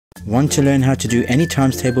Want to learn how to do any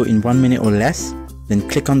times table in 1 minute or less? Then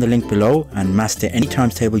click on the link below and master any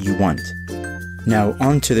times table you want. Now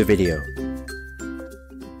on to the video.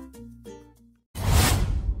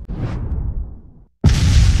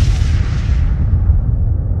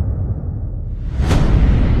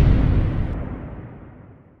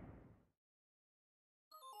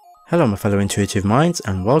 Hello my fellow intuitive minds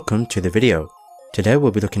and welcome to the video. Today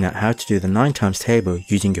we'll be looking at how to do the 9 times table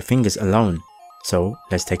using your fingers alone. So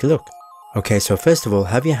let's take a look. Okay, so first of all,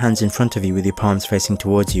 have your hands in front of you with your palms facing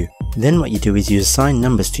towards you. Then what you do is you assign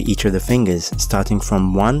numbers to each of the fingers, starting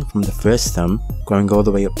from 1 from the first thumb, going all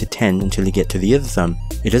the way up to 10 until you get to the other thumb.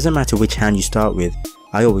 It doesn't matter which hand you start with.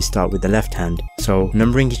 I always start with the left hand. So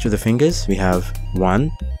numbering each of the fingers, we have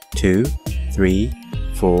 1, 2, 3,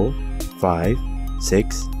 4, 5,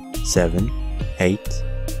 6, 7, 8,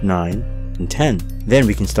 9, and 10. Then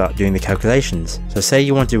we can start doing the calculations. So say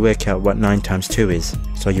you want to work out what 9 times 2 is.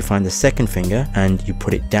 So you find the second finger and you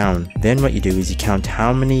put it down. Then what you do is you count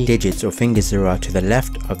how many digits or fingers there are to the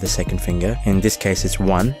left of the second finger. In this case it's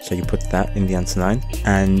 1, so you put that in the answer line.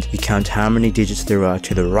 And you count how many digits there are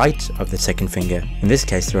to the right of the second finger. In this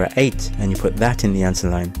case there are 8, and you put that in the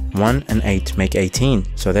answer line. 1 and 8 make 18.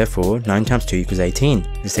 So therefore 9 times 2 equals 18.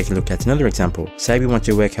 Let's take a look at another example. Say we want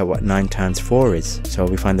to work out what 9 times 4 is. So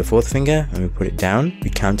we find the fourth finger and we put it down. We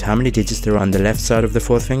count how many digits there are on the left side of the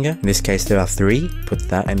fourth finger. In this case there are 3, put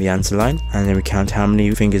that in the answer line. And then we count how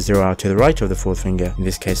many fingers there are to the right of the fourth finger. In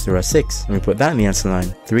this case there are 6, and we put that in the answer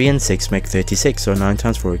line. 3 and 6 make 36, so 9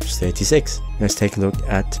 times 4 equals 36. Let's take a look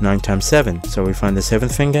at 9 times 7. So we find the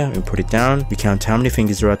 7th finger, we put it down. We count how many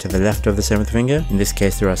fingers there are to the left of the 7th finger. In this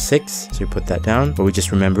case there are 6, so we put that down, but we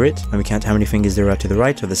just remember it. And we count how many fingers there are to the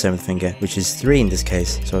right of the 7th finger, which is 3 in this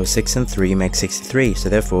case. So 6 and 3 make 63, so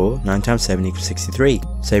therefore 9 times 7 equals 63.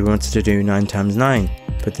 Say we wanted to do 9 times 9.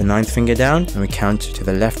 Put the 9th finger down and we count to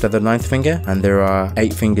the left of the 9th finger, and there are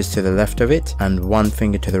 8 fingers to the left of it and 1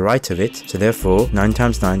 finger to the right of it, so therefore 9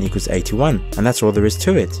 times 9 equals 81, and that's all there is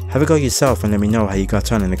to it. Have a go yourself and let me know how you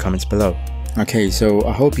got on in the comments below. Okay, so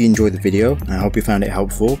I hope you enjoyed the video. I hope you found it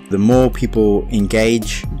helpful. The more people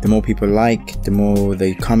engage, the more people like, the more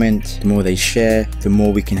they comment, the more they share, the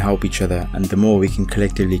more we can help each other and the more we can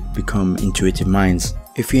collectively become intuitive minds.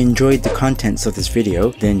 If you enjoyed the contents of this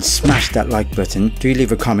video, then smash that like button. Do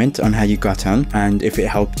leave a comment on how you got on and if it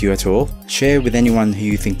helped you at all. Share with anyone who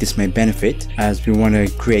you think this may benefit, as we want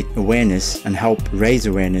to create awareness and help raise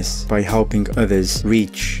awareness by helping others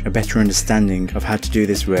reach a better understanding of how to do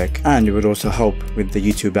this work, and it would also help with the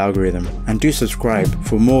YouTube algorithm. And do subscribe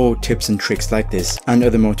for more tips and tricks like this and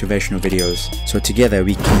other motivational videos, so together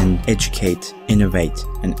we can educate, innovate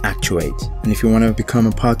and actuate. And if you want to become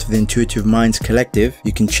a part of the Intuitive Minds collective,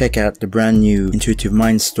 you can check out the brand new Intuitive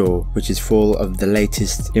Minds store, which is full of the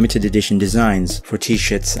latest limited edition designs for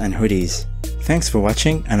t-shirts and hoodies. Thanks for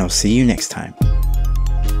watching, and I'll see you next time.